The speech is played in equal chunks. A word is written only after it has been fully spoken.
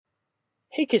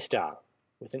Heikista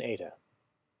with an eta.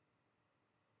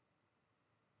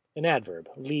 An adverb,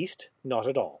 least, not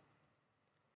at all.